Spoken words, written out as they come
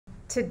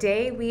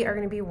Today we are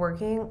going to be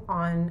working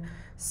on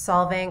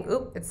solving,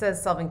 it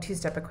says solving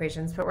two-step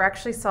equations, but we're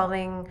actually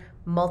solving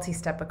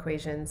multi-step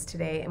equations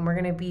today, and we're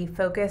going to be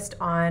focused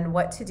on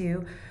what to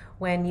do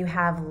when you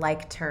have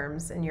like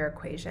terms in your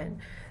equation.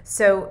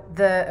 So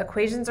the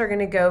equations are going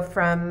to go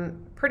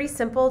from pretty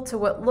simple to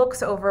what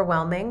looks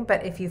overwhelming,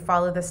 but if you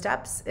follow the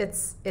steps,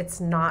 it's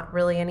not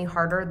really any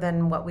harder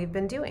than what we've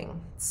been doing.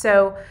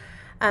 So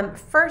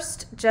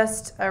first,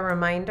 just a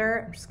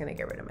reminder, I'm just going to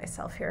get rid of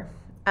myself here.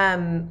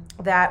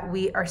 That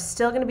we are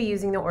still going to be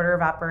using the order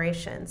of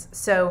operations.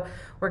 So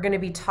we're going to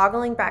be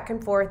toggling back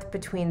and forth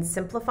between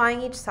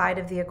simplifying each side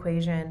of the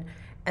equation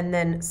and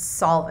then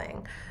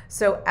solving.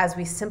 So as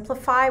we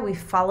simplify, we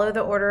follow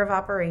the order of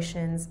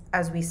operations.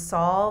 As we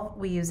solve,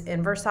 we use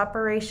inverse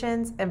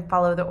operations and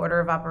follow the order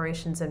of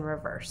operations in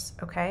reverse,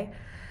 okay?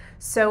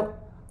 So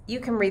you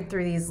can read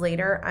through these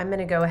later. I'm going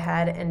to go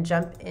ahead and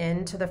jump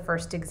into the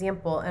first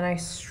example, and I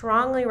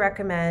strongly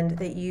recommend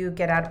that you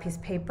get out a piece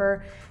of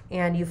paper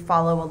and you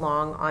follow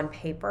along on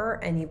paper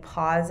and you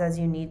pause as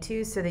you need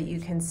to so that you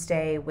can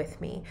stay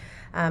with me.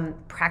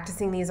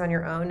 Practicing these on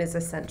your own is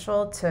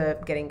essential to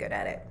getting good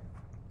at it.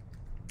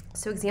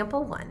 So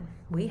example 1,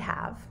 we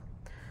have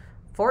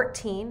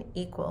 14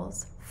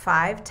 equals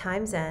 5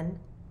 times n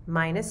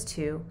minus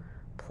 2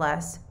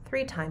 plus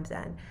 3 times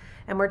n.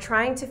 And we're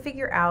trying to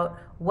figure out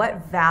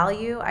what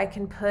value I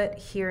can put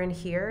here and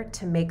here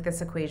to make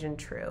this equation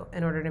true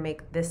in order to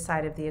make this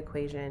side of the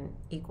equation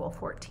equal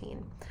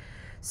 14.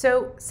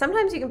 So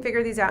sometimes you can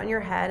figure these out in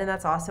your head, and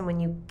that's awesome when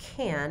you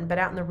can, but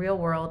out in the real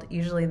world,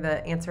 usually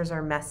the answers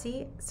are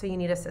messy, so you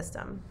need a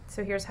system.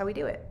 So here's how we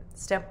do it.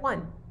 Step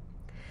 1,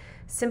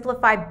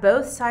 simplify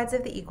both sides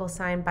of the equal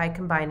sign by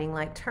combining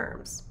like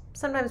terms.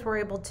 Sometimes we're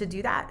able to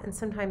do that, and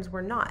sometimes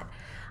we're not.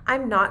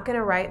 I'm not going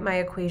to write my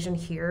equation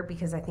here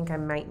because I think I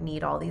might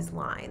need all these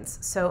lines.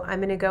 So I'm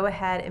going to go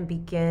ahead and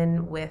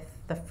begin with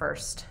the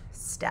first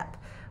step,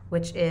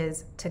 which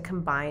is to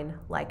combine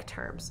like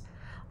terms.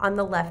 On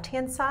the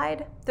left-hand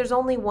side, there's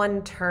only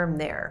one term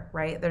there,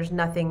 right? There's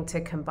nothing to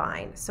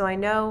combine. So I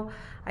know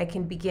I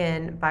can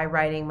begin by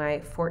writing my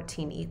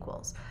 14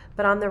 equals.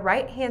 But on the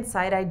right-hand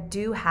side, I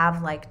do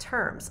have like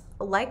terms.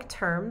 Like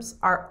terms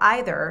are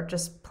either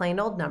just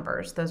plain old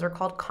numbers, those are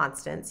called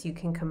constants. You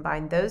can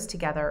combine those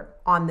together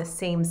on the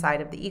same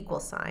side of the equal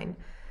sign.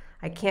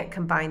 I can't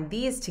combine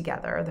these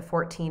together, the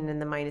 14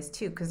 and the minus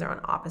 2, because they're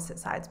on opposite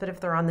sides. But if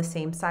they're on the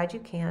same side,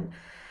 you can.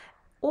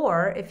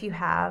 Or if you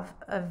have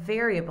a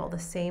variable, the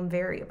same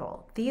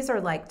variable. These are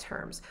like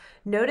terms.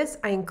 Notice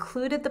I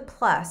included the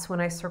plus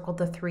when I circled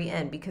the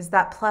 3n because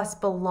that plus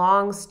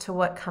belongs to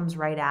what comes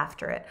right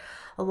after it.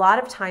 A lot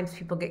of times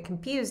people get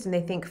confused and they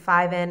think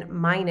 5n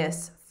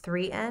minus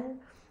 3n,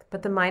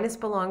 but the minus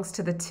belongs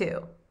to the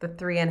 2. The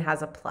 3n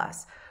has a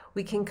plus.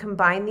 We can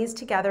combine these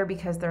together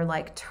because they're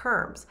like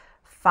terms.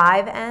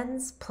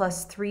 5n's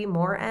plus 3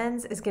 more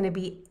n's is going to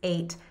be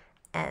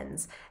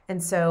 8n's.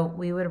 And so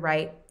we would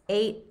write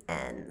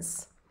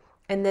 8n's.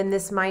 And then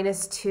this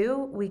minus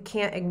 2, we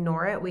can't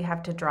ignore it. We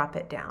have to drop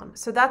it down.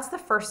 So that's the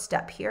first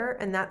step here,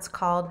 and that's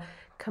called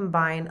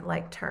combine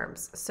like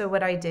terms. So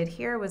what I did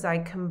here was I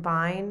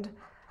combined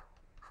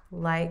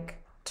like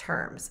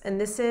terms. And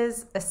this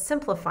is a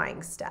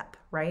simplifying step,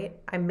 right?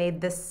 I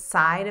made this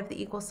side of the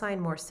equal sign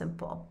more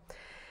simple.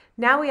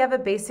 Now we have a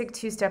basic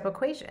two-step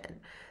equation.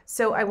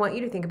 So I want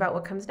you to think about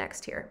what comes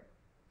next here.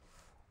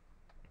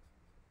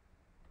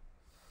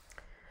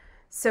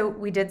 So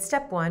we did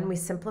step 1, we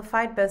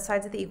simplified both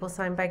sides of the equal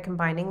sign by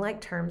combining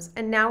like terms,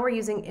 and now we're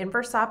using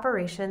inverse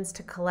operations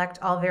to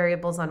collect all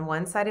variables on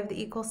one side of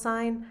the equal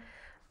sign.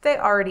 They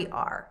already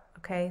are,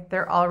 okay?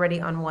 They're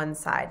already on one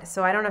side,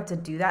 so I don't have to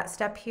do that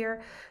step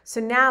here. So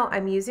now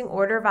I'm using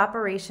order of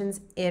operations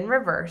in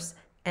reverse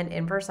and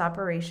inverse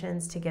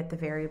operations to get the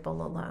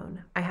variable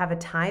alone. I have a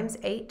times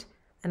 8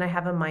 and I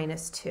have a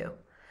minus 2.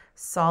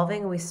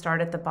 Solving, we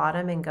start at the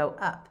bottom and go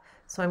up.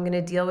 So I'm going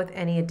to deal with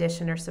any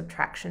addition or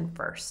subtraction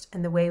first.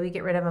 And the way we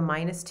get rid of a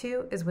minus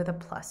 2 is with a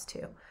plus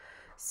 2.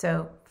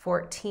 So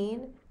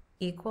 14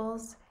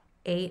 equals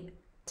 8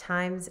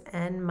 times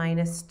n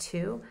minus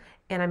 2.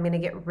 And I'm going to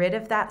get rid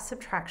of that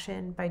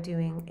subtraction by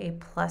doing a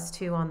plus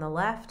 2 on the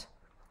left,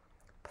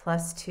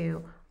 plus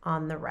 2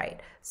 on the right.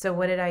 So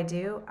what did I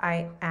do?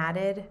 I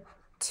added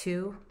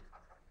 2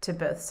 to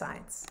both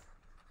sides.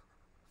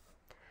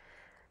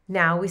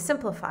 Now we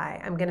simplify.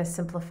 I'm going to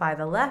simplify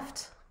the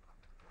left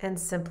and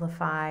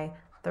simplify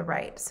the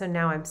right. So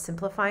now I'm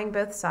simplifying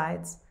both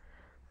sides.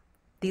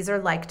 These are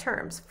like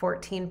terms.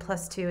 14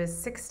 plus 2 is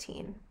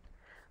 16.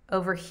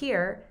 Over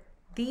here,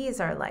 these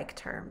are like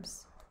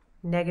terms.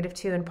 Negative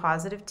 2 and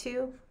positive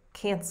 2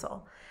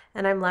 cancel.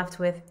 And I'm left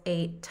with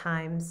 8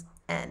 times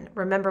n.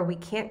 Remember, we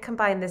can't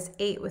combine this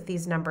 8 with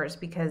these numbers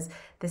because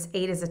this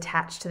 8 is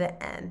attached to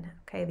the n.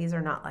 Okay, these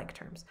are not like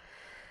terms.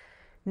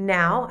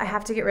 Now I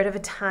have to get rid of a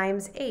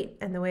times 8,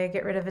 and the way I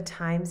get rid of a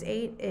times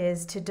 8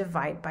 is to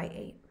divide by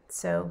 8.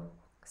 So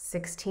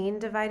 16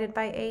 divided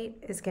by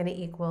 8 is going to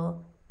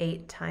equal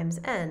 8 times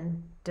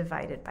n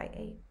divided by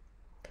 8.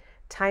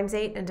 Times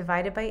 8 and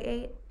divided by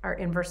 8 are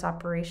inverse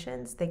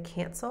operations. They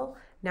cancel.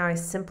 Now I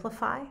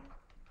simplify.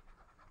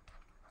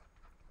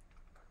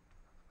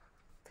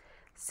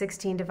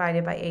 16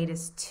 divided by 8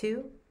 is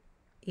 2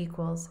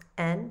 equals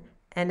n.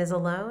 N is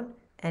alone,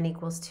 n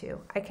equals 2.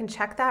 I can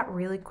check that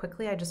really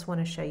quickly. I just want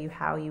to show you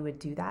how you would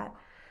do that.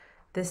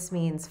 This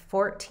means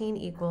 14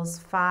 equals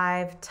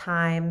 5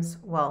 times,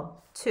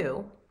 well,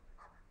 2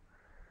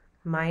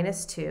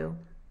 minus 2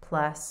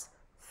 plus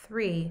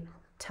 3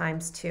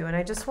 times 2. And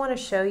I just want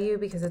to show you,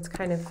 because it's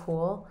kind of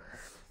cool,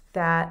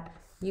 that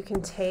you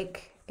can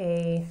take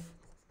a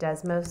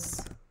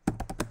Desmos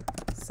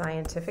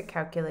scientific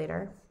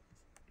calculator.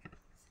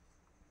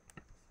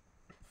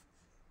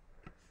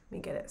 Let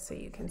me get it so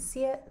you can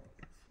see it.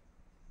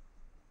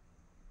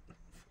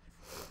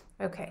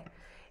 Okay,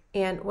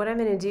 and what I'm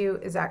going to do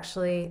is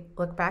actually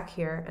look back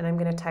here, and I'm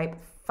going to type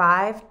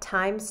 5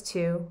 times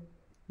 2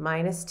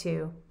 minus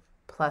 2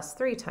 plus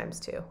 3 times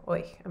 2.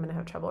 Oy, I'm going to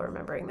have trouble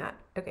remembering that.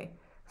 Okay,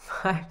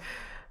 5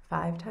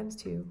 times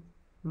 2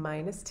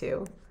 minus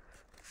 2.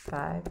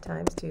 5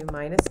 times 2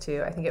 minus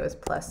 2, I think it was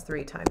plus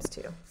 3 times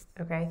 2,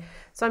 okay?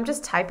 So I'm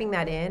just typing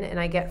that in, and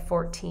I get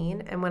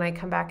 14, and when I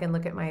come back and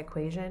look at my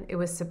equation, it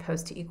was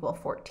supposed to equal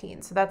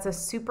 14. So that's a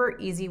super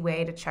easy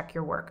way to check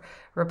your work.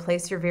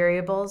 Replace your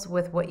variables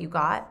with what you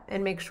got,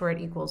 and make sure it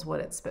equals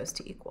what it's supposed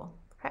to equal,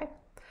 okay?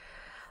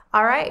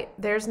 All right,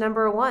 there's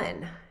number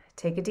 1.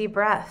 Take a deep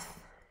breath.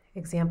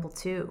 Example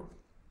 2.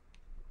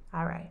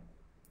 All right.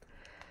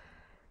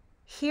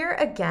 Here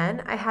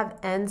again, I have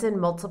n's in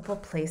multiple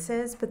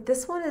places, but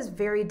this one is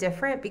very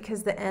different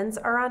because the n's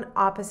are on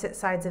opposite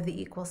sides of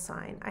the equal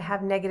sign. I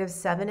have negative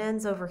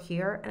 7n's over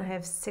here, and I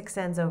have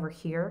 6n's over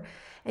here,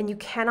 and you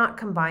cannot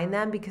combine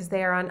them because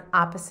they are on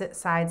opposite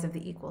sides of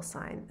the equal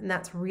sign, and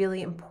that's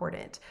really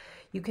important.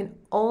 You can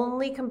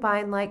only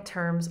combine like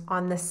terms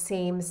on the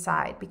same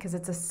side because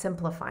it's a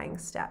simplifying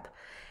step.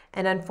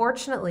 And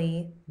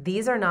unfortunately,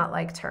 these are not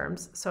like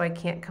terms, so I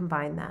can't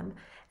combine them.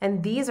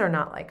 And these are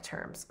not like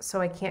terms, so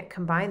I can't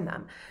combine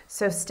them.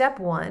 So step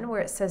 1,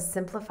 where it says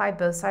simplify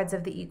both sides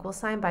of the equal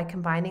sign by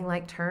combining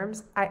like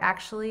terms, I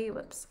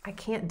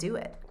can't do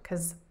it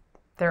because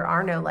there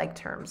are no like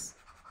terms,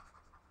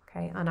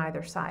 okay, on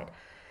either side.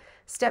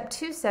 Step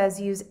 2 says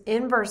use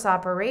inverse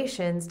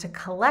operations to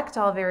collect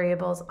all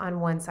variables on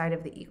one side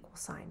of the equal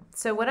sign.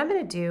 So what I'm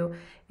going to do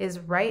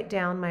is write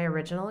down my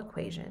original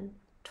equation,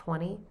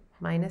 20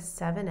 minus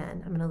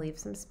 7n, I'm going to leave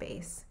some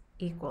space,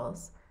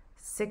 equals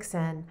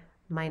 6n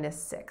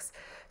minus 6.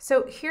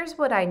 So here's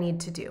what I need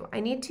to do. I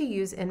need to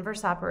use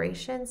inverse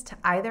operations to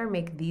either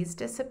make these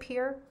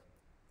disappear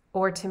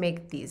or to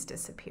make these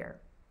disappear.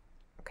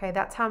 Okay,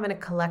 that's how I'm going to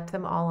collect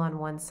them all on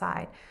one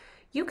side.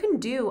 You can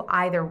do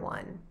either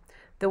one.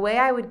 The way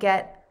I would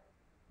get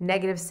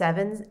negative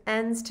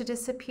 7n's to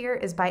disappear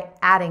is by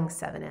adding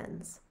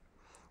 7n's.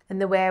 And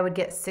the way I would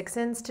get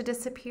 6n's to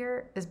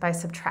disappear is by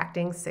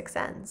subtracting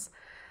 6n's.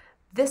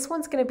 This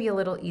one's going to be a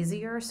little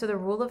easier. So the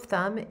rule of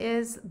thumb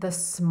is the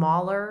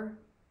smaller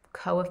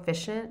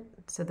coefficient,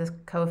 so this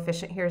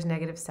coefficient here is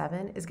negative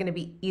 7, is going to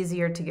be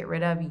easier to get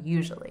rid of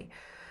usually.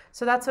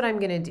 So that's what I'm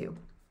going to do.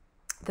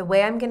 The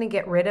way I'm going to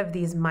get rid of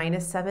these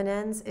minus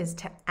 7n's is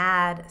to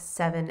add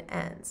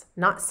 7n's.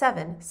 Not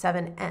 7,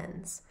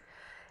 7n's.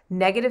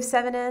 Negative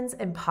 7n's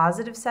and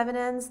positive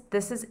 7n's,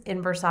 this is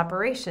inverse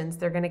operations.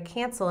 They're going to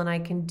cancel, and I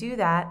can do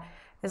that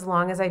as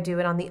long as I do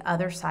it on the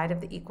other side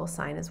of the equal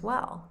sign as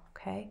well,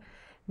 okay?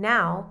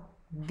 Now,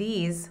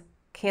 these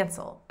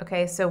cancel,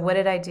 okay? So what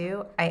did I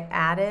do? I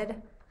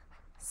added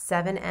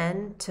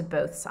 7n to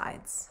both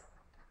sides.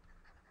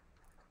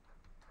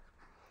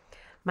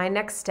 My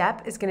next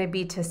step is going to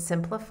be to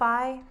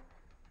simplify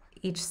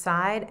each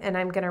side, and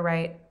I'm going to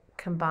write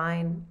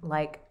combine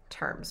like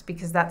terms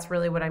because that's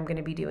really what I'm going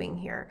to be doing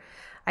here.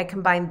 I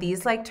combine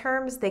these like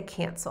terms, they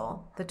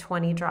cancel. The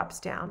 20 drops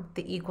down,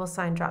 the equal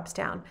sign drops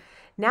down.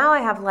 Now I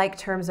have like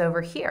terms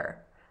over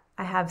here.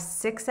 I have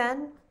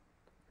 6n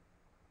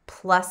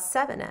plus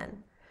 7n.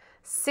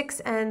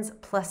 6n's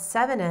plus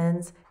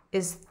 7n's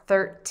is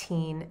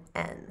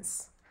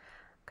 13n's,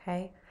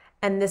 okay?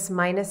 And this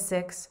minus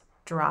 6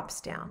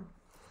 drops down.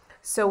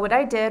 So what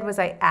I did was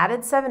I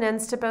added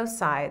 7n's to both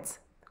sides,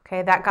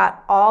 okay? That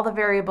got all the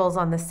variables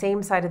on the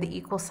same side of the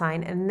equal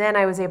sign, and then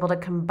I was able to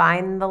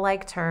combine the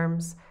like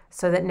terms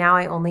so that now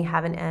I only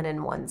have an n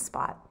in one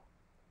spot,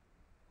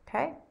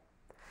 okay?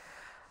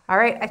 All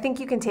right, I think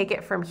you can take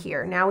it from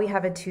here. Now we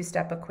have a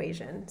two-step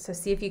equation, so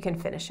see if you can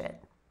finish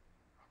it.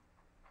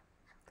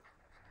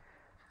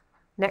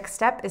 Next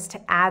step is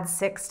to add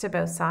 6 to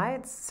both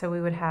sides. So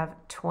we would have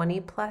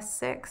 20 plus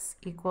 6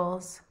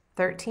 equals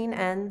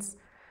 13n's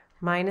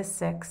minus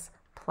 6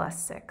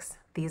 plus 6.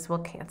 These will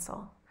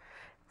cancel.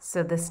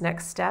 So this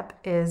next step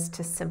is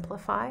to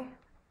simplify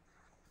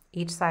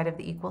each side of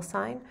the equal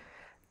sign.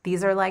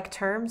 These are like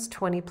terms.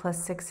 20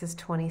 plus 6 is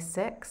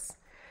 26.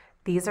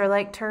 These are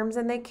like terms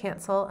and they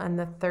cancel, and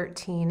the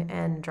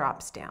 13n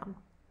drops down.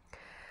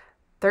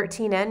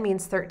 13n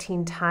means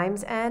 13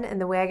 times n,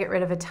 and the way I get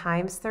rid of a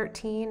times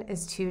 13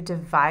 is to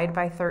divide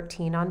by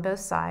 13 on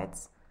both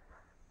sides.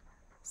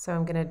 So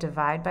I'm going to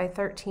divide by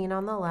 13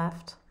 on the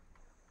left.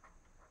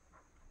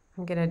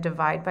 I'm going to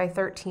divide by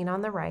 13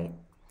 on the right.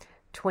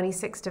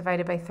 26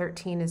 divided by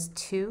 13 is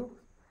 2.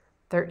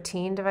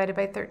 13 divided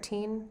by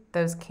 13,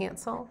 those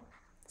cancel.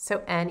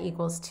 So n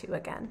equals 2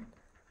 again.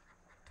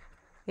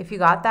 If you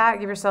got that,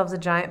 give yourselves a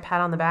giant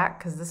pat on the back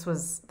because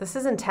this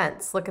is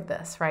intense. Look at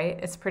this, right?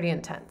 It's pretty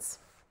intense.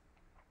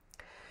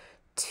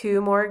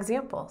 2 more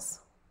examples.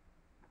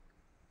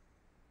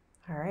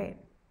 All right.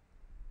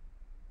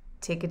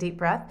 Take a deep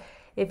breath.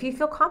 If you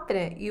feel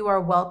confident, you are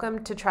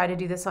welcome to try to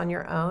do this on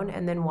your own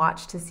and then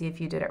watch to see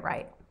if you did it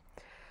right.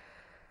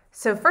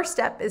 So first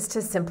step is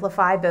to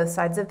simplify both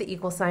sides of the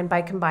equal sign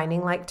by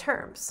combining like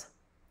terms.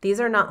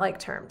 These are not like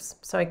terms,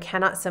 so I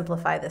cannot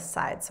simplify this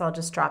side, so I'll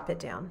just drop it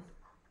down.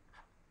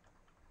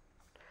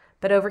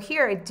 But over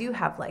here, I do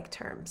have like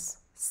terms,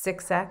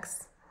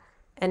 6x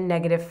and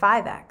negative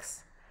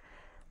 5x.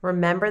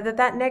 Remember that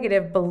that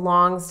negative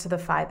belongs to the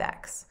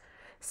 5x.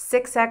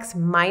 6x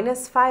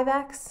minus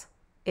 5x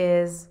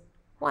is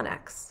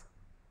 1x.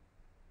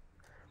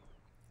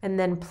 And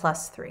then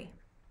plus 3.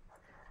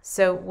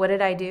 So what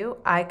did I do?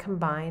 I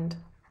combined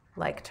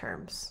like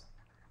terms.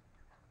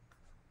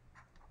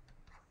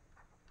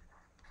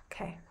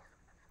 Okay.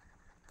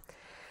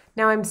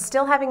 Now I'm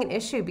still having an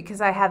issue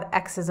because I have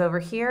x's over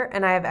here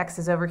and I have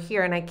x's over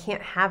here, and I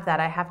can't have that.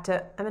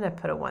 I'm going to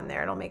put a 1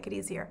 there. It'll make it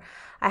easier.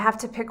 I have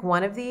to pick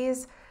one of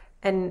these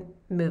and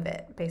move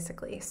it,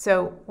 basically.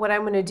 So what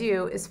I'm going to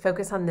do is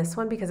focus on this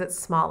one because it's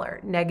smaller.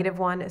 Negative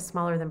 1 is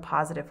smaller than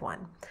positive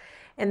 1.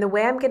 And the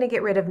way I'm going to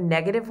get rid of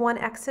negative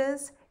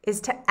 1x's is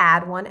to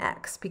add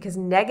 1x, because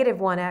negative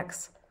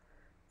 1x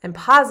and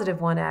positive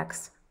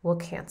 1x will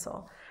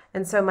cancel.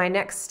 And so my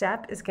next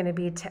step is going to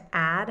be to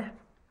add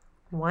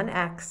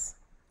 1x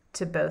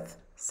to both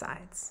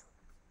sides.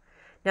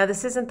 Now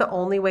this isn't the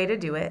only way to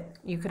do it.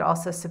 You could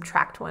also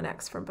subtract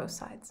 1x from both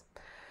sides.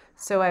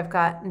 So I've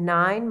got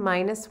 9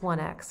 minus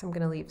 1x, I'm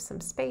going to leave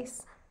some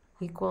space,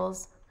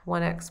 equals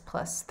 1x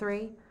plus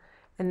 3.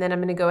 And then I'm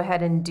going to go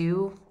ahead and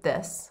do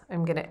this.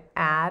 I'm going to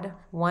add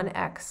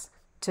 1x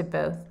to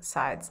both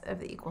sides of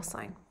the equal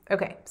sign.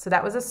 Okay, so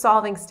that was a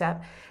solving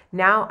step.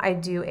 Now I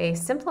do a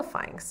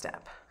simplifying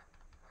step.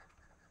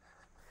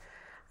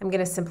 I'm going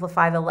to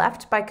simplify the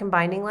left by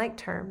combining like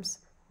terms.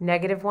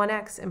 Negative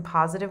 1x and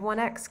positive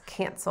 1x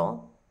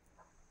cancel.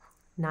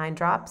 9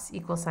 drops,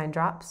 equal sign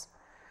drops.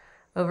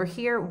 Over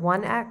here,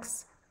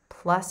 1x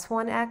plus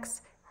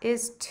 1x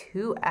is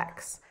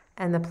 2x,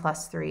 and the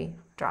plus 3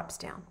 drops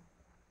down.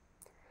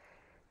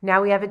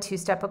 Now we have a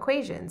two-step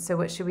equation, so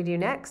what should we do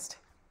next?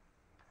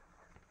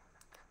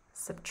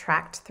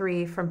 Subtract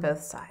 3 from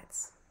both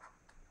sides.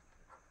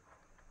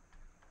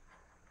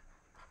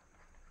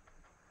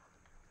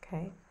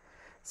 Okay,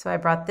 so I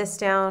brought this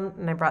down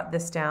and I brought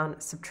this down,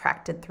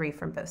 subtracted 3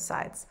 from both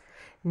sides.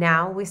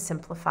 Now we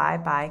simplify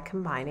by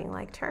combining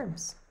like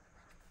terms.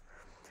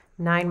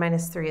 9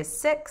 minus 3 is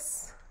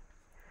 6.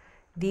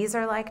 These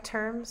are like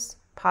terms,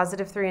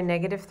 positive 3 and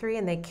negative 3,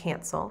 and they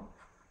cancel,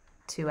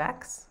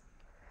 2x.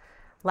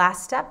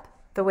 Last step,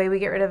 the way we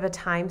get rid of a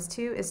times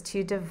 2 is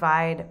to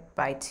divide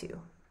by 2.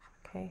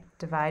 Okay,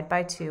 divide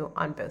by 2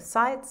 on both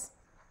sides.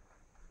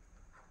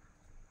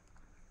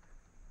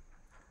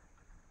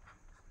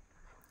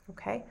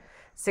 Okay,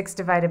 6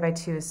 divided by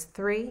 2 is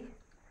 3.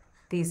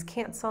 These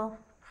cancel,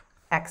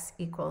 x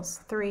equals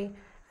 3,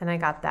 and I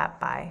got that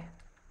by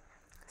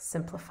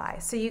simplify.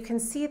 So you can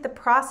see the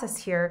process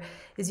here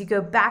is you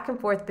go back and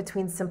forth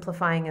between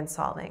simplifying and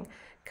solving.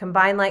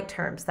 Combine like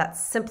terms, that's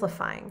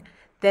simplifying.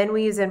 Then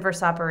we use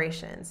inverse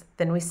operations.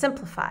 Then we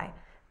simplify.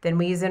 Then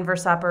we use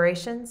inverse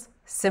operations,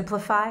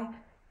 simplify,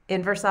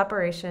 inverse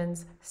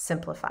operations,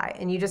 simplify.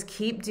 And you just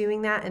keep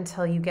doing that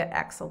until you get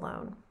x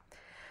alone.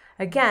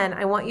 Again,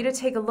 I want you to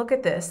take a look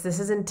at this. This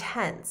is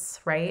intense,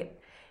 right?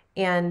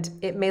 And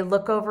it may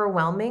look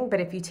overwhelming, but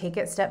if you take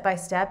it step by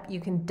step, you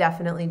can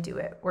definitely do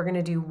it. We're going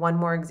to do one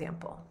more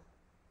example.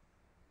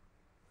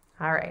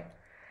 All right.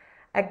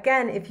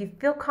 Again, if you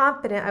feel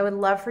confident, I would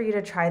love for you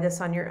to try this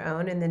on your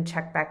own and then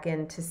check back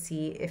in to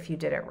see if you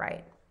did it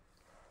right.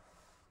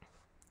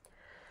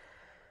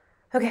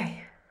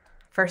 Okay,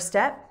 first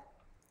step,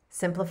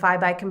 simplify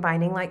by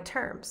combining like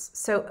terms.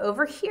 So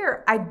over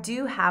here, I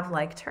do have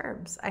like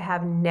terms. I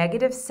have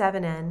negative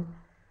 7n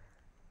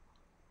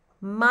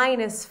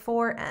minus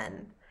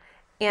 4n.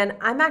 And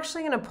I'm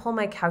actually going to pull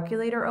my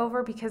calculator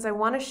over because I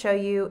want to show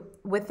you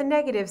with the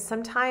negatives,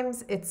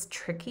 sometimes it's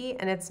tricky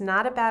and it's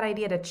not a bad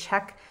idea to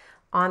check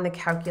on the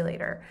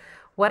calculator.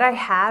 What I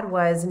had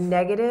was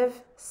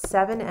negative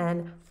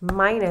 7n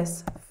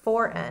minus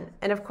 4n.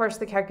 And of course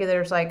the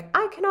calculator's like,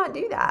 I cannot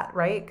do that,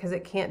 right? Because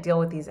it can't deal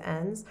with these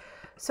n's.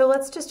 So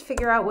let's just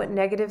figure out what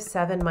negative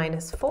 7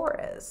 minus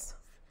 4 is.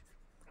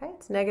 Okay,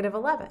 it's negative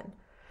 11.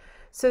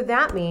 So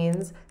that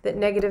means that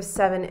negative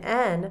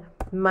 7n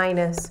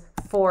minus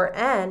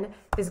 4n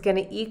is going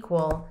to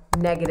equal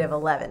negative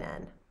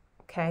 11n.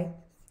 Okay,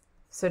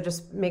 so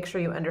just make sure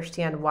you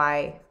understand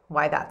why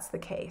that's the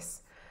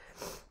case.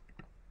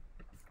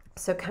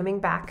 So coming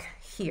back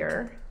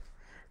here,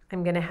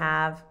 I'm going to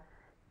have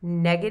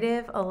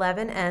negative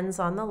 11n's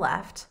on the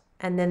left,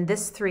 and then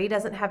this 3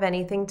 doesn't have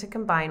anything to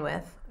combine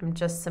with. I'm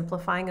just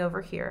simplifying over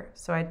here,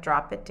 so I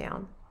drop it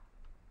down.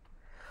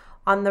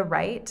 On the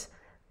right,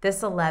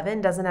 This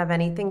 11 doesn't have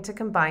anything to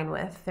combine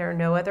with. There are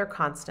no other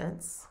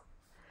constants.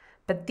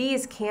 But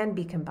these can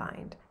be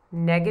combined.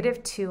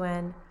 Negative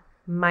 2n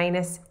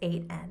minus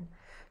 8n.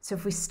 So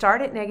if we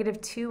start at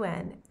negative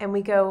 2n and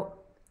we go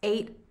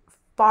 8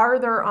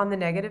 farther on the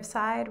negative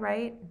side,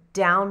 right,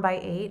 down by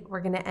 8,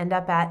 we're going to end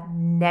up at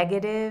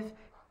negative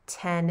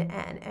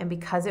 10n. And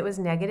because it was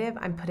negative,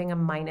 I'm putting a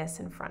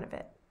minus in front of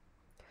it.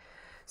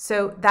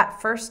 So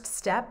that first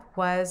step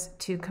was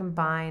to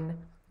combine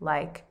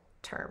like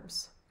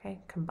terms. Okay,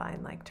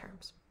 combine like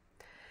terms.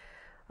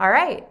 All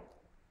right,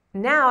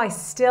 now I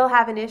still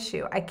have an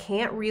issue. I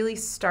can't really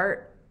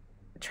start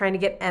trying to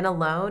get n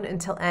alone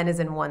until n is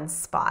in one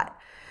spot.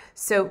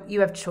 So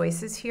you have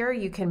choices here.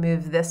 You can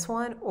move this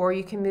one or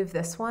you can move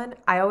this one.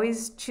 I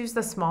always choose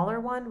the smaller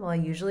one. Well, I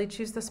usually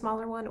choose the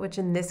smaller one, which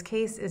in this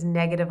case is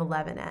negative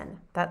 11n.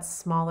 That's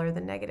smaller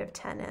than negative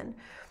 10n.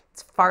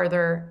 It's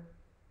farther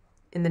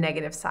in the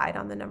negative side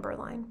on the number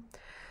line.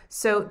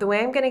 So the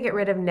way I'm going to get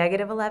rid of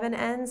negative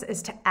 11n's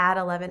is to add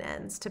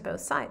 11n's to both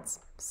sides.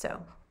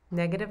 So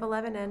negative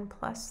 11n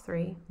plus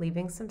 3,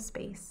 leaving some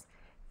space,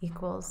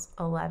 equals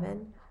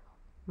 11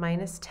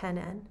 minus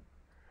 10n.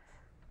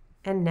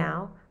 And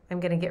now I'm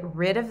going to get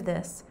rid of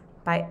this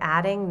by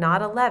adding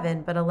not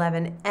 11, but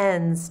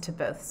 11n's to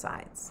both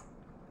sides.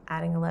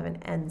 Adding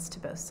 11n's to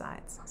both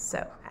sides.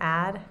 So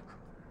add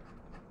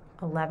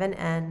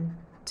 11n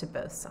to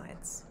both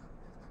sides.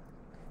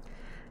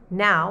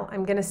 Now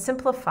I'm going to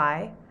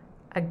simplify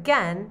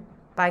again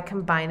by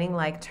combining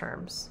like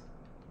terms.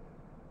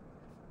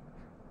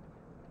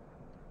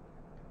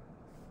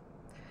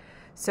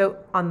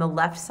 So on the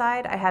left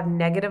side, I have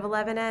negative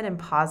 11n and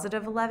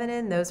positive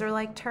 11n. Those are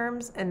like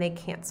terms, and they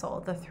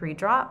cancel. The 3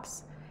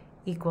 drops,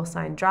 equal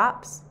sign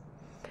drops.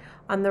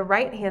 On the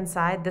right-hand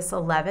side, this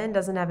 11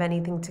 doesn't have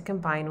anything to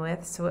combine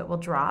with, so it will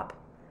drop.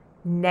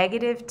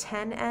 Negative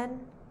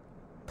 10n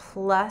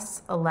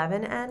plus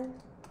 11n.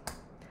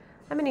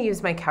 I'm going to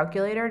use my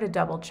calculator to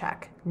double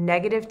check.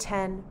 Negative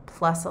 10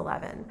 plus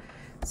 11.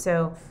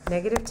 So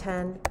negative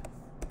 10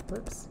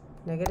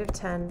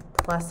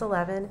 plus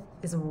 11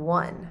 is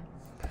 1.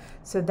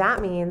 So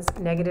that means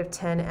negative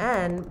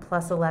 10n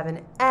plus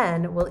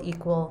 11n will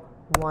equal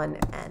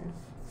 1n.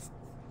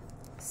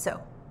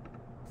 So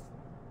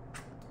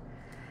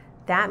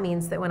that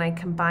means that when I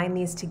combine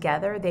these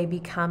together, they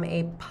become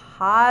a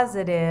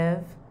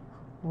positive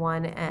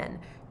 1n.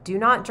 Do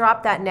not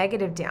drop that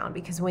negative down,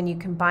 because when you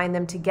combine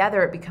them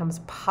together, it becomes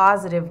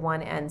positive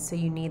 1n, so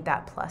you need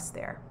that plus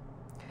there.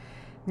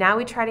 Now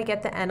we try to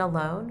get the n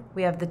alone.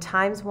 We have the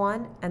times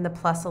 1 and the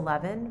plus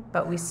 11,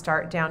 but we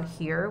start down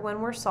here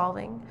when we're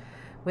solving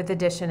with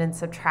addition and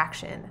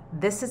subtraction.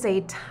 This is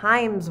a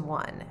times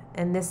 1,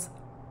 and this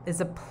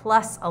is a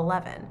plus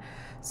 11.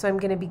 So I'm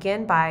going to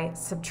begin by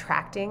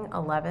subtracting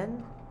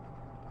 11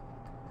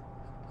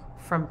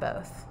 from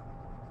both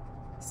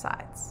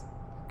sides.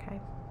 Okay.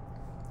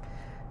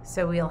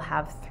 So we'll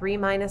have 3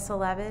 minus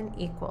 11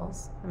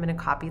 equals, I'm going to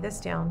copy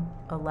this down,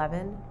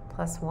 11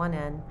 plus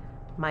 1n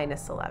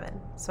minus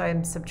 11. So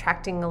I'm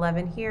subtracting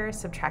 11 here,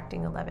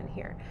 subtracting 11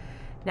 here.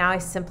 Now I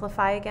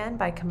simplify again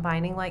by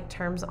combining like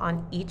terms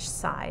on each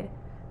side.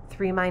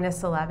 3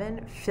 minus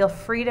 11, feel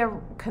free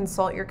to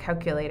consult your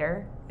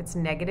calculator. It's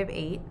negative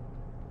 8.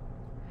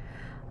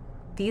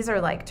 These are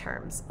like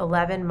terms.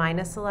 11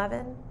 minus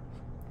 11,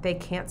 they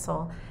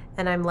cancel,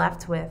 and I'm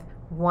left with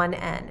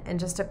 1n. And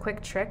just a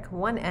quick trick,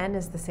 1n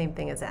is the same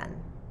thing as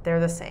n. They're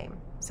the same.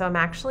 So I'm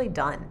actually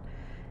done.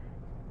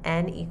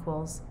 n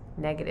equals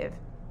negative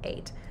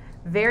 8.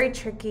 Very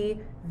tricky,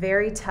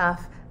 very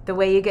tough. The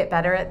way you get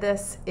better at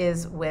this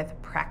is with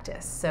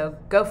practice. So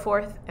go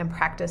forth and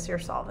practice your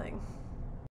solving.